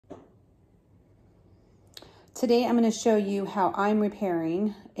Today I'm going to show you how I'm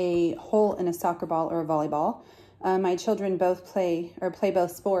repairing a hole in a soccer ball or a volleyball. My children both play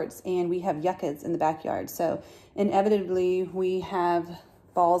both sports, and we have yuccas in the backyard. So inevitably we have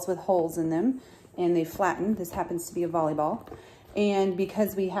balls with holes in them and they flatten. This happens to be a volleyball. And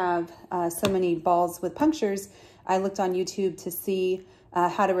because we have so many balls with punctures, I looked on YouTube to see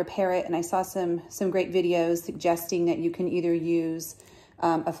how to repair it, and I saw some great videos suggesting that you can either use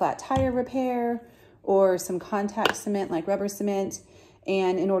a flat tire repair or some contact cement like rubber cement.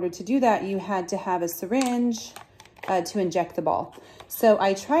 And in order to do that, you had to have a syringe to inject the ball. So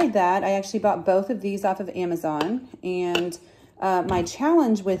I tried that. I actually bought both of these off of Amazon, and my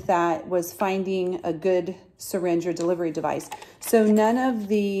challenge with that was finding a good syringe or delivery device. So none of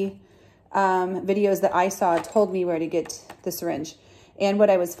the videos that I saw told me where to get the syringe. And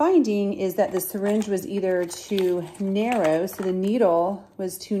what I was finding is that the syringe was either too narrow, so the needle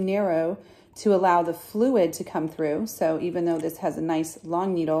was too narrow to allow the fluid to come through. So even though this has a nice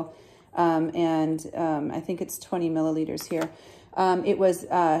long needle, I think it's 20 milliliters here, it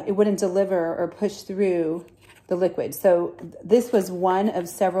wouldn't deliver or push through the liquid. So this was one of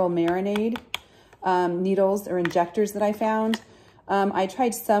several marinade needles or injectors that I found. I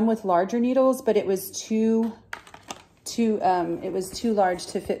tried some with larger needles, but it was too large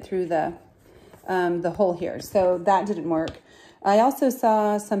to fit through the hole here. So that didn't work. I also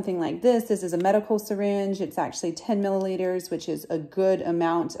saw something like this. This is a medical syringe. It's actually 10 milliliters, which is a good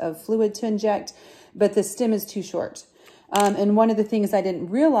amount of fluid to inject, but the stem is too short. And one of the things I didn't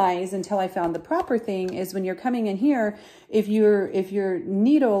realize until I found the proper thing is when you're coming in here, if your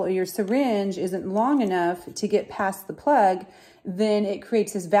needle or your syringe isn't long enough to get past the plug, then it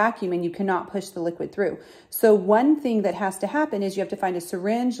creates this vacuum and you cannot push the liquid through. So one thing that has to happen is you have to find a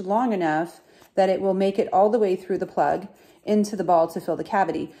syringe long enough that it will make it all the way through the plug into the ball to fill the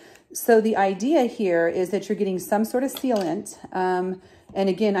cavity. So the idea here is that you're getting some sort of sealant. And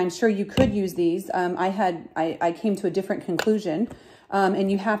again, I'm sure you could use these. I came to a different conclusion.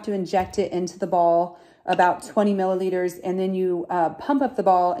 And you have to inject it into the ball about 20 milliliters, and then you pump up the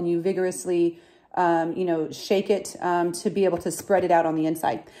ball and you vigorously shake it to be able to spread it out on the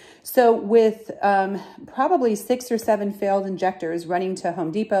inside. So with probably 6 or 7 failed injectors, running to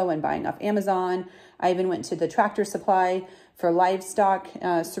Home Depot and buying off Amazon, I even went to the Tractor Supply for livestock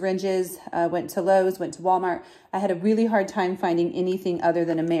syringes, went to Lowe's, went to Walmart. I had a really hard time finding anything other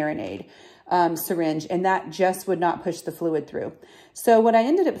than a marinade syringe, and that just would not push the fluid through. So what I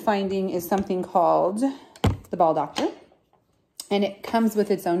ended up finding is something called the Ball Doctor, and it comes with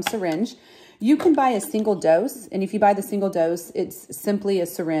its own syringe. You can buy a single dose, and if you buy the single dose, it's simply a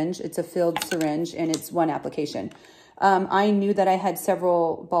syringe. It's a filled syringe, and it's one application. I knew that I had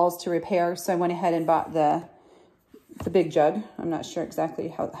several balls to repair, so I went ahead and bought the big jug. I'm not sure exactly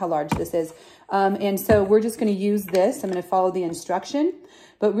how large this is. And so we're just going to use this. I'm going to follow the instruction.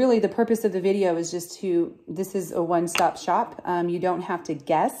 But really the purpose of the video is just this is a one-stop shop. You don't have to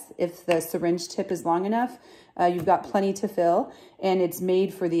guess if the syringe tip is long enough. You've got plenty to fill, and it's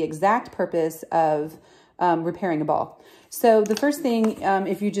made for the exact purpose of repairing a ball. So the first thing,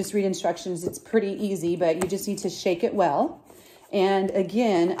 if you just read instructions, it's pretty easy, but you just need to shake it well. And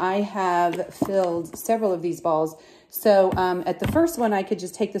again, I have filled several of these balls. So at the first one, I could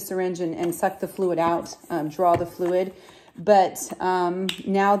just take the syringe and suck the fluid out, draw the fluid. But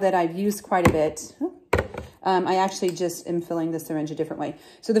now that I've used quite a bit, I actually just am filling the syringe a different way.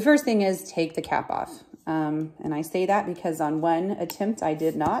 So the first thing is take the cap off. And I say that because on one attempt I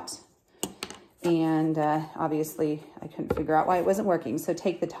did not. And obviously I couldn't figure out why it wasn't working. So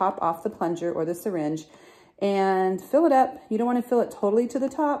take the top off the plunger or the syringe and fill it up. You don't want to fill it totally to the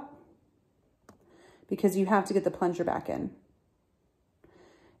top because you have to get the plunger back in.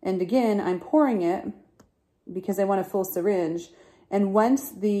 And again, I'm pouring it because I want a full syringe. And once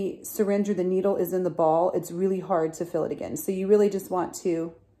the syringe or the needle is in the ball, it's really hard to fill it again. So you really just want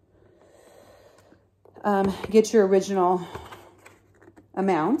to get your original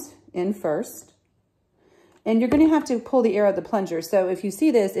amount in first. And you're going to have to pull the air out of the plunger. So if you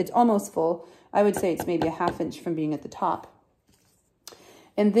see this, it's almost full. I would say it's maybe a ½ inch from being at the top.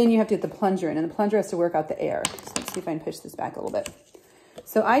 And then you have to get the plunger in, and the plunger has to work out the air. So let's see if I can push this back a little bit.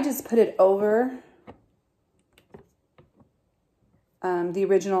 So I just put it over the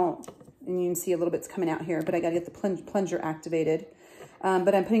original, and you can see a little bit's coming out here, but I got to get the plunger activated.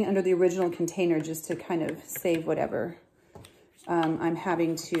 But I'm putting it under the original container just to kind of save whatever I'm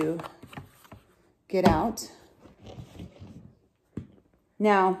having to get out.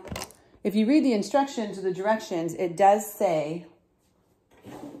 Now, if you read the instructions or the directions, it does say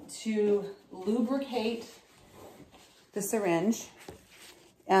to lubricate the syringe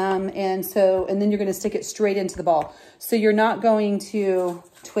And then you're going to stick it straight into the ball. So you're not going to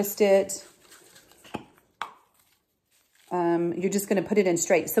twist it. You're just going to put it in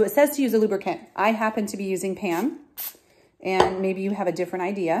straight. So it says to use a lubricant. I happen to be using Pam, and maybe you have a different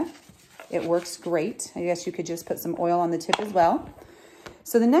idea. It works great. I guess you could just put some oil on the tip as well.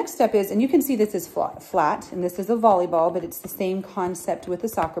 So the next step is, and you can see this is flat, and this is a volleyball, but it's the same concept with the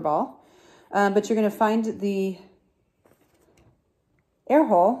soccer ball. But you're going to find the air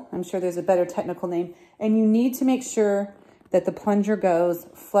hole. I'm sure there's a better technical name. And you need to make sure that the plunger goes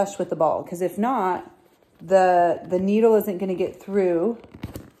flush with the ball, because if not, the needle isn't going to get through.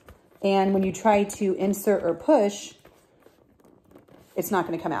 And when you try to insert or push, it's not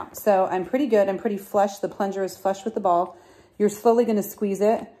going to come out. So I'm pretty good. I'm pretty flush. The plunger is flush with the ball. You're slowly going to squeeze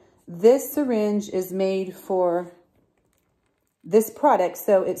it. This syringe is made for this product,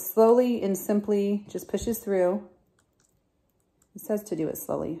 so it slowly and simply just pushes through. It says to do it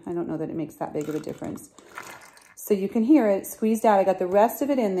slowly. I don't know that it makes that big of a difference. So you can hear it squeezed out. I got the rest of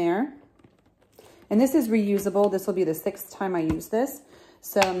it in there. And this is reusable. This will be the 6th time I use this.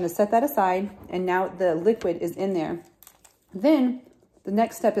 So I'm going to set that aside, and now the liquid is in there. Then the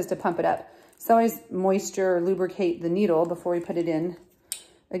next step is to pump it up. So always moisture or lubricate the needle before we put it in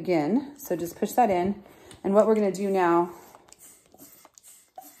again. So just push that in. And what we're going to do now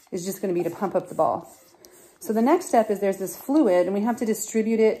is just going to be to pump up the ball. So the next step is there's this fluid, and we have to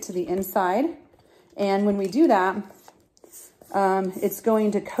distribute it to the inside. And when we do that, it's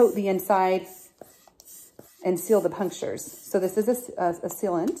going to coat the inside and seal the punctures. So this is a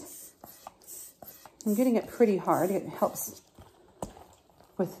sealant. I'm getting it pretty hard. It helps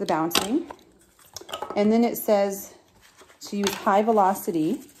with the bouncing. And then it says to use high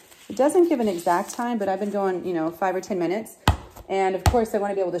velocity. It doesn't give an exact time, but I've been going, 5 or 10 minutes. And of course I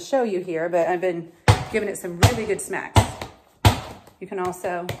want to be able to show you here, but I've been giving it some really good smacks. You can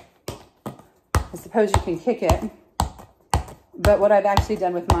also, I suppose you can kick it. But what I've actually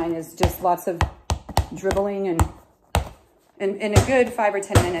done with mine is just lots of dribbling and in a good 5 or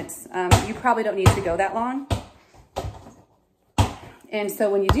 10 minutes. You probably don't need to go that long. And so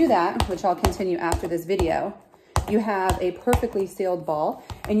when you do that, which I'll continue after this video, you have a perfectly sealed ball,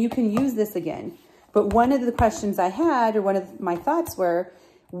 and you can use this again. But one of the questions I had, or one of my thoughts were,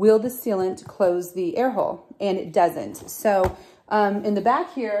 will the sealant close the air hole? And it doesn't. So in the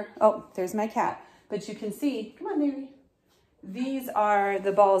back here, oh, there's my cat. But you can see, come on, Mary. These are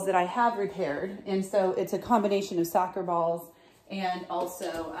the balls that I have repaired. And so it's a combination of soccer balls and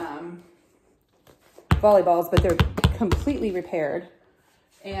also volleyballs, but they're completely repaired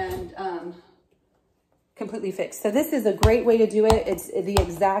and completely fixed. So this is a great way to do it. It's the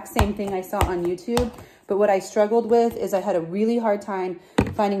exact same thing I saw on YouTube, but what I struggled with is I had a really hard time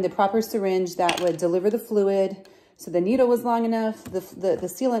finding the proper syringe that would deliver the fluid. So the needle was long enough, the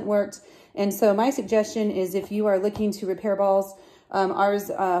sealant worked. And so my suggestion is, if you are looking to repair balls, ours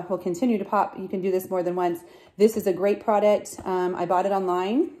will continue to pop. You can do this more than once. This is a great product. I bought it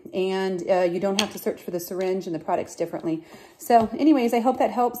online, and you don't have to search for the syringe and the products differently. So anyways, I hope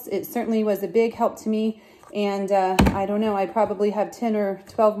that helps. It certainly was a big help to me. And I don't know, I probably have 10 or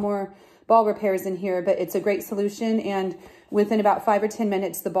 12 more ball repairs in here, but it's a great solution. And within about 5 or 10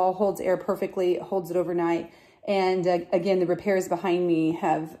 minutes, the ball holds air perfectly. It holds it overnight. And again, the repairs behind me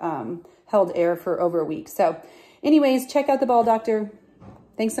have held air for over a week. So anyways, check out the Ball Doctor.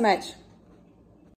 Thanks so much.